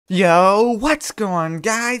Yo, what's going on,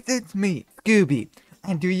 guys? It's me, Scooby.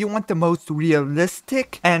 And do you want the most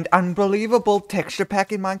realistic and unbelievable texture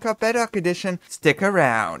pack in Minecraft Bedrock Edition? Stick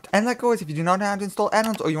around. And like always, if you do not know how to install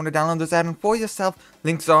add-ons or you want to download this add-on for yourself,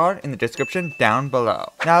 links are in the description down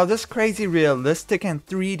below. Now, this crazy realistic and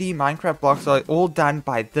 3D Minecraft blocks are all done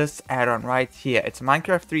by this add-on right here. It's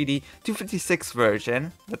Minecraft 3D 256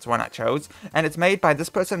 version. That's one I chose. And it's made by this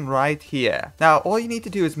person right here. Now, all you need to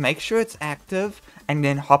do is make sure it's active and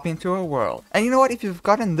then hop into a world. And you know what? If you've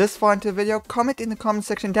gotten this far into the video, comment in the comment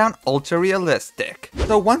section down ultra realistic.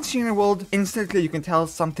 So once you're in a world, instantly you can tell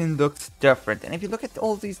something looks different. And if you look at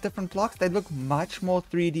all these different blocks, they look much more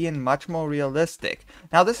 3D and much more realistic.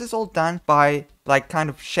 Now this is all done by like kind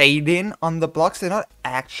of shading on the blocks. They're not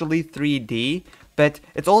actually 3D. But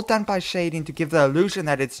it's all done by shading to give the illusion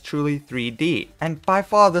that it's truly 3D. And by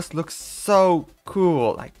far this looks so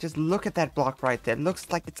cool. Like, just look at that block right there. It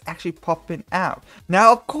looks like it's actually popping out.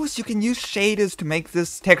 Now, of course, you can use shaders to make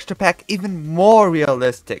this texture pack even more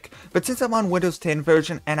realistic. But since I'm on Windows 10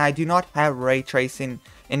 version and I do not have ray tracing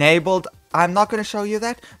enabled, I'm not going to show you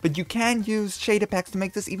that, but you can use shader packs to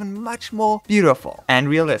make this even much more beautiful and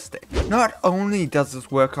realistic. Not only does this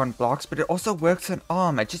work on blocks, but it also works on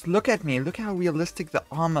armor. Just look at me, look how realistic the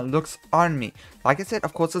armor looks on me. Like I said,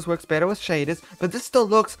 of course this works better with shaders, but this still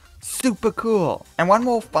looks super cool. And one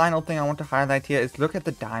more final thing I want to highlight here is look at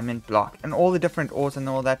the diamond block and all the different ores and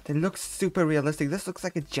all that. It looks super realistic. This looks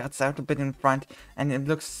like it juts out a bit in front and it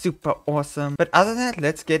looks super awesome. But other than that,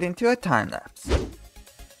 let's get into a time lapse.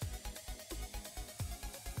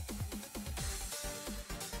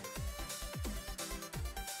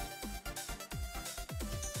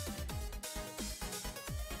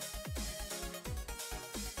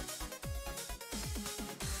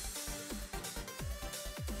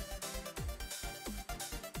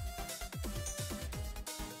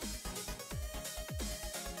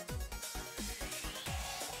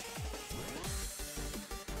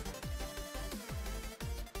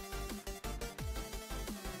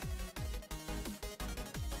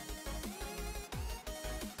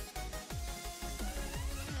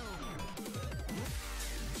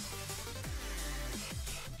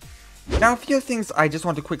 Now, a few things I just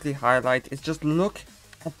want to quickly highlight is just look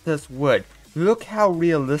at this wood. Look how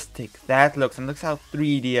realistic that looks, and look how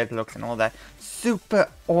 3D it looks and all that. Super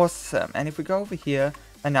awesome. And if we go over here,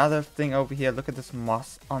 another thing over here, look at this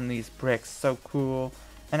moss on these bricks. So cool.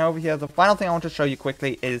 And over here, the final thing I want to show you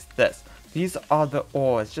quickly is this. These are the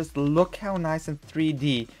ores. Just look how nice and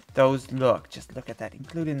 3D those look. Just look at that,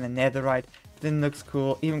 including the netherite. Then looks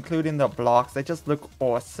cool, even including the blocks. They just look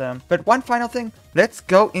awesome. But one final thing, let's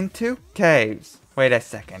go into caves. Wait a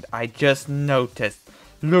second, I just noticed.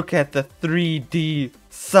 Look at the 3D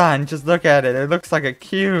sun. Just look at it. It looks like a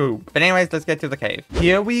cube. But anyways, let's get to the cave.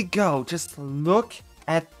 Here we go. Just look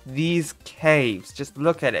at these caves. Just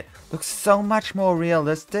look at it. Looks so much more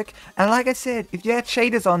realistic. And like I said, if you had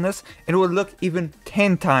shaders on this, it would look even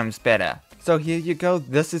 10 times better. So here you go,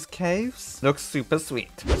 this is caves. Looks super sweet.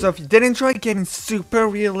 So if you did enjoy getting super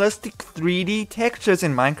realistic 3D textures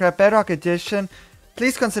in Minecraft Bedrock Edition,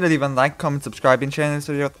 please consider leaving a like, comment, subscribe, and sharing this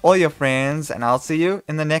video with all your friends. And I'll see you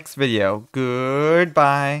in the next video.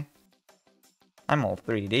 Goodbye. I'm all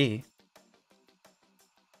 3D.